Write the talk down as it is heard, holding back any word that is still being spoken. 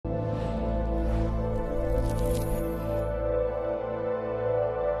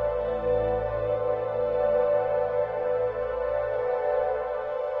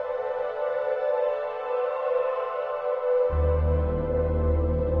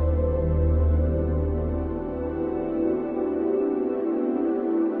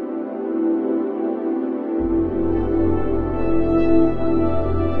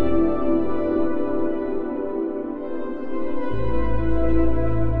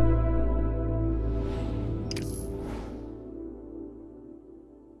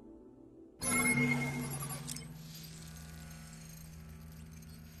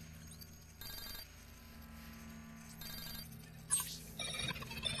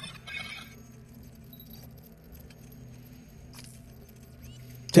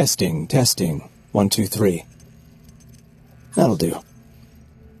Testing, testing. 1, 2, 3. That'll do.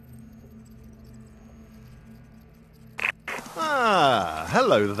 Ah,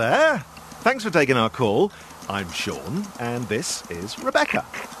 hello there. Thanks for taking our call. I'm Sean, and this is Rebecca.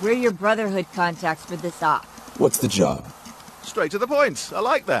 We're your Brotherhood contacts for this op. What's the job? Straight to the point. I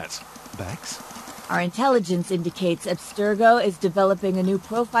like that. Bex? Our intelligence indicates Abstergo is developing a new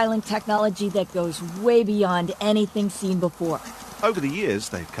profiling technology that goes way beyond anything seen before. Over the years,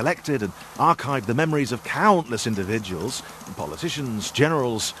 they've collected and archived the memories of countless individuals, politicians,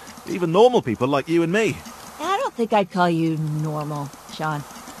 generals, even normal people like you and me. I don't think I'd call you normal, Sean.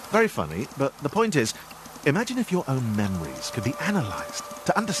 Very funny, but the point is, imagine if your own memories could be analysed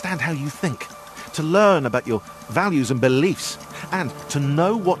to understand how you think, to learn about your values and beliefs, and to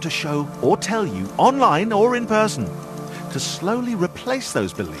know what to show or tell you online or in person, to slowly replace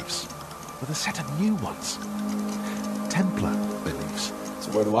those beliefs with a set of new ones. Templar beliefs.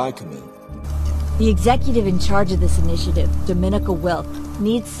 So where do I come in? The executive in charge of this initiative, Dominica Wilk,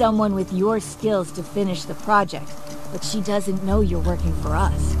 needs someone with your skills to finish the project, but she doesn't know you're working for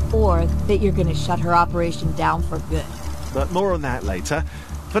us, or that you're going to shut her operation down for good. But more on that later.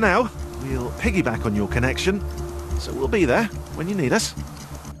 For now, we'll piggyback on your connection, so we'll be there when you need us.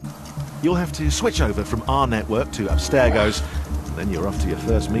 You'll have to switch over from our network to Abstergo's, and then you're off to your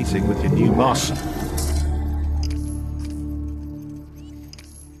first meeting with your new boss.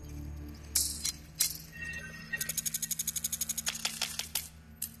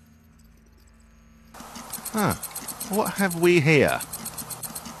 Huh. What have we here?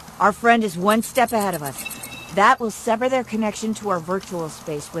 Our friend is one step ahead of us. That will sever their connection to our virtual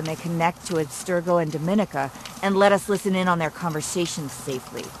space when they connect to Abstergo and Dominica, and let us listen in on their conversations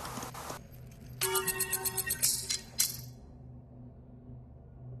safely.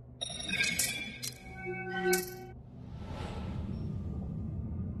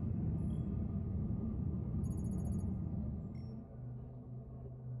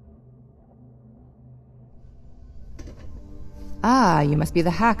 Ah, you must be the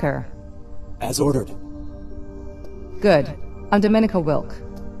hacker. As ordered. Good. I'm Dominica Wilk.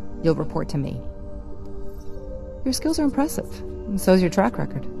 You'll report to me. Your skills are impressive, and so's your track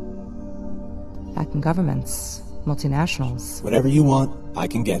record. Hacking governments, multinationals. Whatever you want, I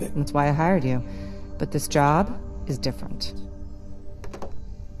can get it. That's why I hired you. But this job is different.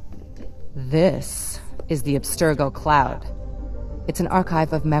 This is the Abstergo Cloud. It's an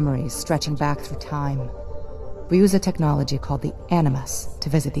archive of memories stretching back through time. We use a technology called the Animus to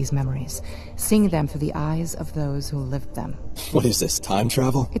visit these memories, seeing them through the eyes of those who lived them. What is this, time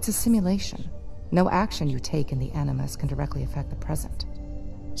travel? It's a simulation. No action you take in the Animus can directly affect the present.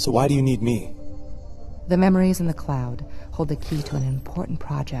 So why do you need me? The memories in the cloud hold the key to an important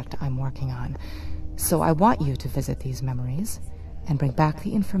project I'm working on. So I want you to visit these memories and bring back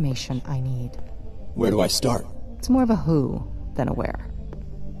the information I need. Where do I start? It's more of a who than a where.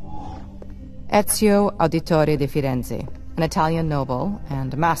 Ezio Auditore di Firenze, an Italian noble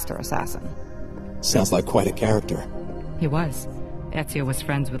and master assassin. Sounds like quite a character. He was. Ezio was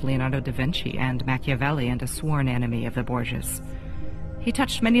friends with Leonardo da Vinci and Machiavelli and a sworn enemy of the Borgias. He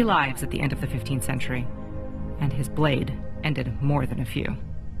touched many lives at the end of the 15th century, and his blade ended more than a few.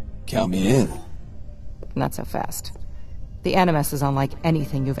 Count me in. Not so fast. The Animus is unlike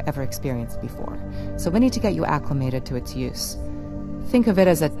anything you've ever experienced before, so we need to get you acclimated to its use. Think of it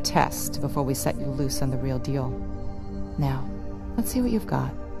as a test before we set you loose on the real deal. Now, let's see what you've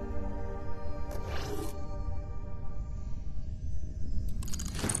got.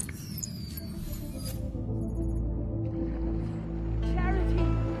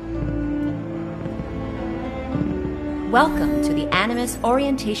 Welcome to the Animus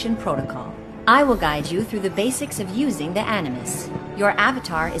Orientation Protocol. I will guide you through the basics of using the Animus. Your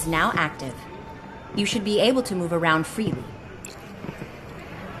avatar is now active. You should be able to move around freely.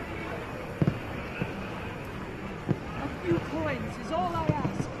 A few coins is all I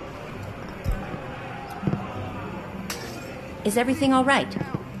ask. Is everything all right?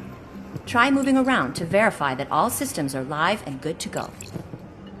 Try moving around to verify that all systems are live and good to go.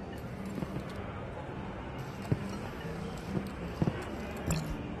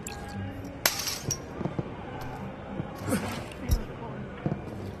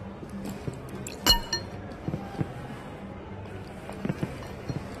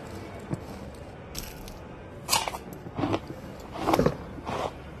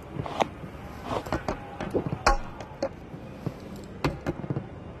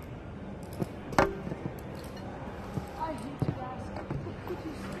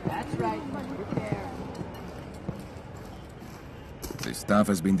 The staff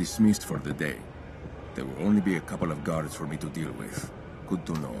has been dismissed for the day. There will only be a couple of guards for me to deal with. Good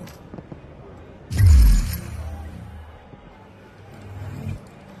to know.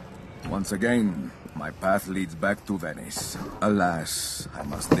 Once again, my path leads back to Venice. Alas, I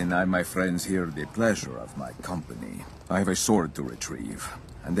must deny my friends here the pleasure of my company. I have a sword to retrieve,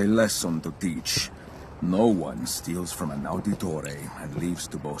 and a lesson to teach. No one steals from an auditore and leaves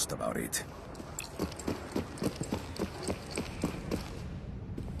to boast about it.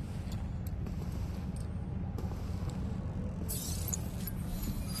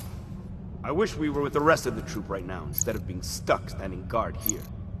 I wish we were with the rest of the troop right now, instead of being stuck standing guard here.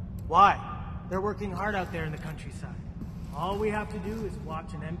 Why? They're working hard out there in the countryside. All we have to do is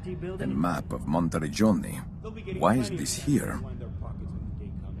watch an empty A building. map of Monteregione. Why is this here?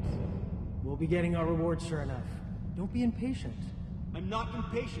 We'll be getting our reward sure enough. Don't be impatient. I'm not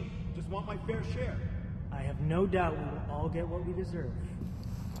impatient. Just want my fair share. I have no doubt we will all get what we deserve.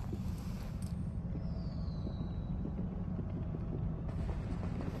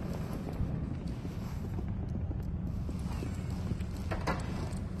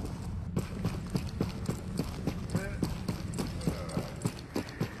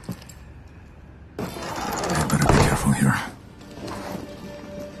 I better be careful here.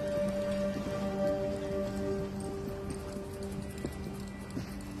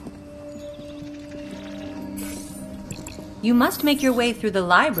 You must make your way through the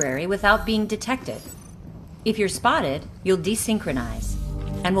library without being detected. If you're spotted, you'll desynchronize,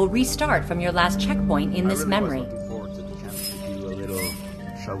 and will restart from your last checkpoint in this memory. I was looking forward to the chance to do a little,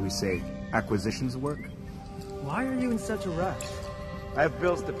 shall we say, acquisitions work. Why are you in such a rush? I have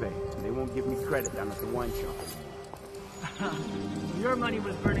bills to pay, and they won't give me credit down at the wine shop. Your money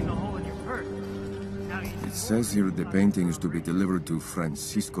was burning a hole in your purse. Now you It says here the painting is to be delivered to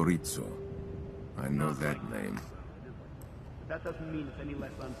Francisco Rizzo. I know that name. That doesn't mean it's any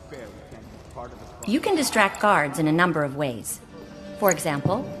less unfair we can't be part of the process. You can distract guards in a number of ways. For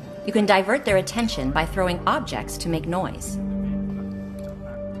example, you can divert their attention by throwing objects to make noise.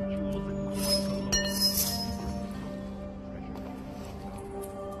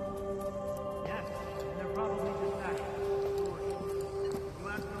 Yes, and they're probably just back. You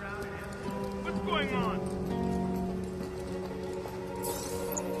ask around and ask, what's going on?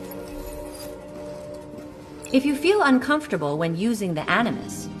 If you feel uncomfortable when using the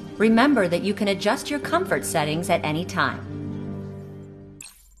Animus, remember that you can adjust your comfort settings at any time.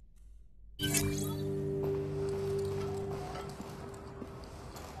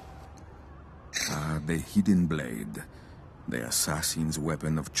 The hidden blade. The assassin's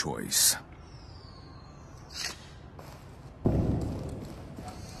weapon of choice.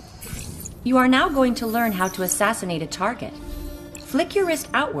 You are now going to learn how to assassinate a target. Flick your wrist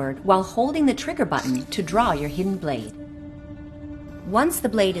outward while holding the trigger button to draw your hidden blade. Once the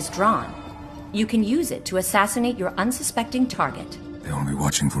blade is drawn, you can use it to assassinate your unsuspecting target. They'll be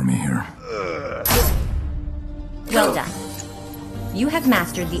watching for me here. Well done. You have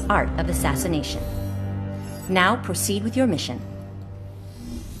mastered the art of assassination. Now proceed with your mission.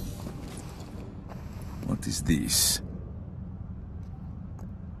 What is this?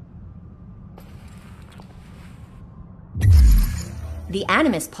 The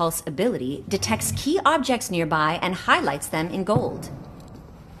Animus Pulse ability detects key objects nearby and highlights them in gold.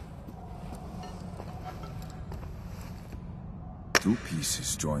 Two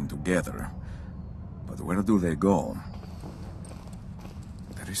pieces joined together. But where do they go?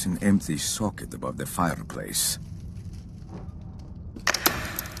 There is an empty socket above the fireplace.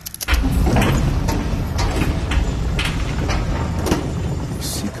 A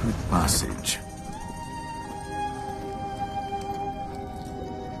secret passage.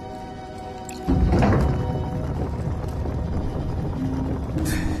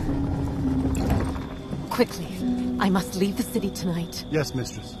 Quickly. I must leave the city tonight. Yes,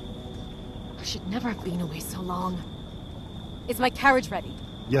 mistress. I should never have been away so long. Is my carriage ready?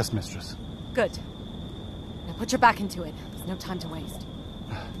 Yes, mistress. Good. Now put your back into it. There's no time to waste.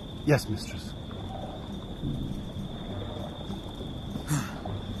 Yes, mistress.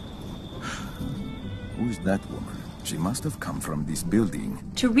 Who's that woman? She must have come from this building.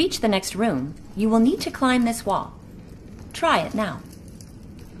 To reach the next room, you will need to climb this wall. Try it now.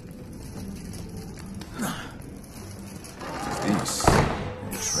 This?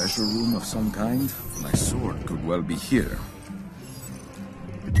 A treasure room of some kind? My sword could well be here.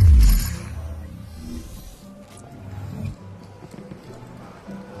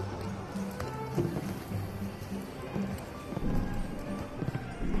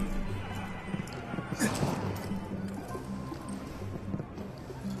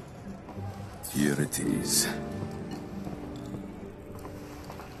 Here it is.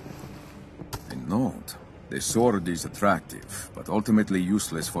 A note. The sword is attractive, but ultimately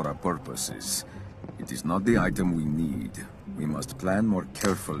useless for our purposes. It is not the item we need. We must plan more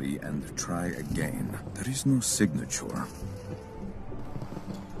carefully and try again. There is no signature.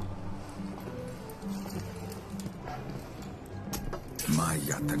 My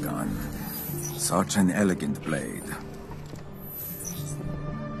Yatagan. Such an elegant blade.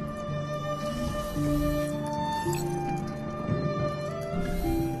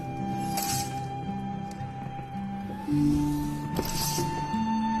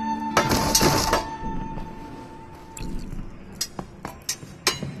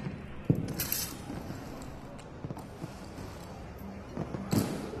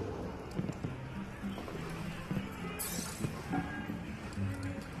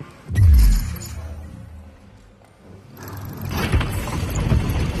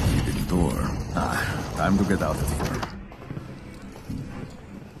 Time to get out of here.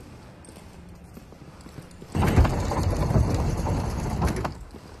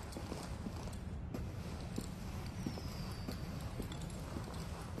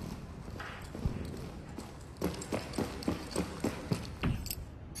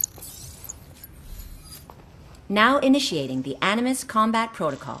 Now initiating the Animus Combat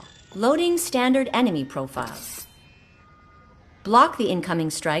Protocol. Loading standard enemy profile. Block the incoming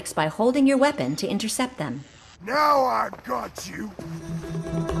strikes by holding your weapon to intercept them. Now I've got you!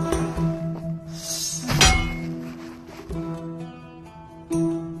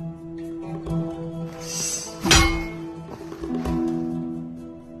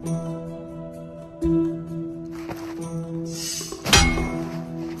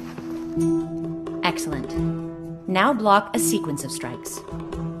 Excellent. Now block a sequence of strikes.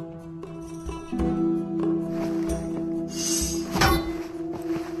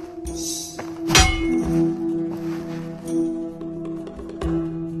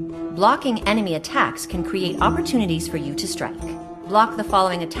 Blocking enemy attacks can create opportunities for you to strike. Block the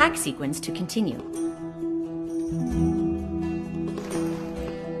following attack sequence to continue.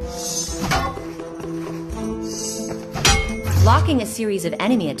 Blocking a series of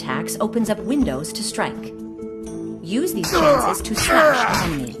enemy attacks opens up windows to strike. Use these chances to smash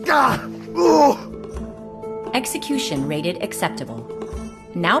an enemy. Execution rated acceptable.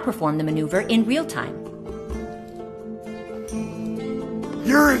 Now perform the maneuver in real time.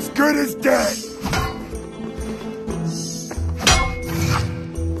 You're as good as dead!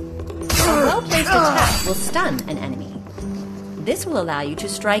 A well-placed attack will stun an enemy. This will allow you to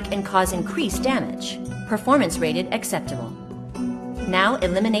strike and cause increased damage. Performance rated acceptable. Now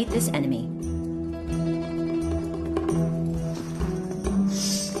eliminate this enemy.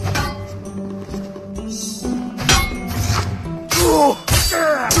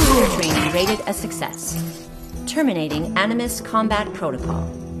 Leader training rated a success. Terminating Animus Combat Protocol.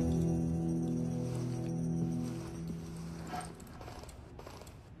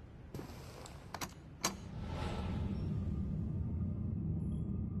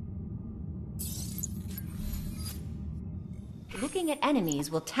 Looking at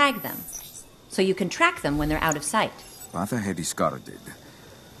enemies will tag them, so you can track them when they're out of sight. Path ahead is guarded,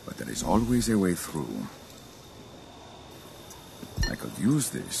 but there is always a way through. I could use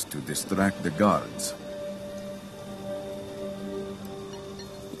this to distract the guards.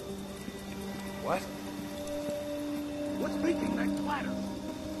 What? What's making that clatter?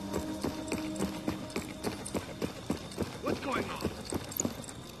 What's going on?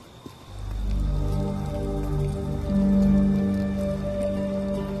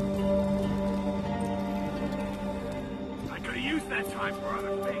 I could have used that time for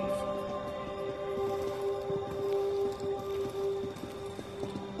other things.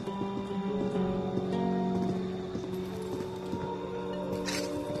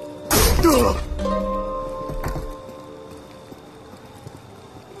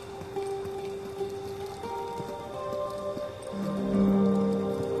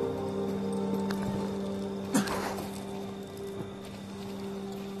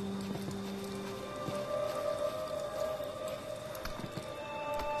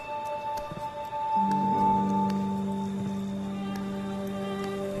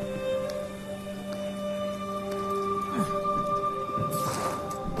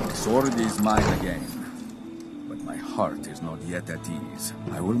 The sword is mine again, but my heart is not yet at ease.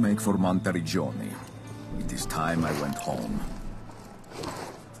 I will make for Monteriggioni. It is time I went home.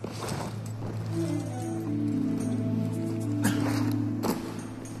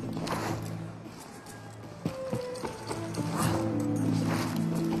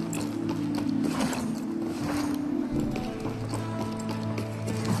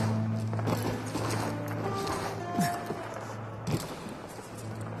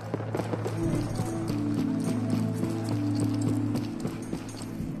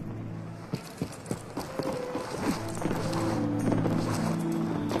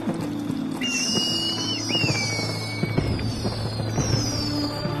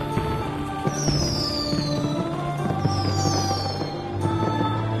 Nexus.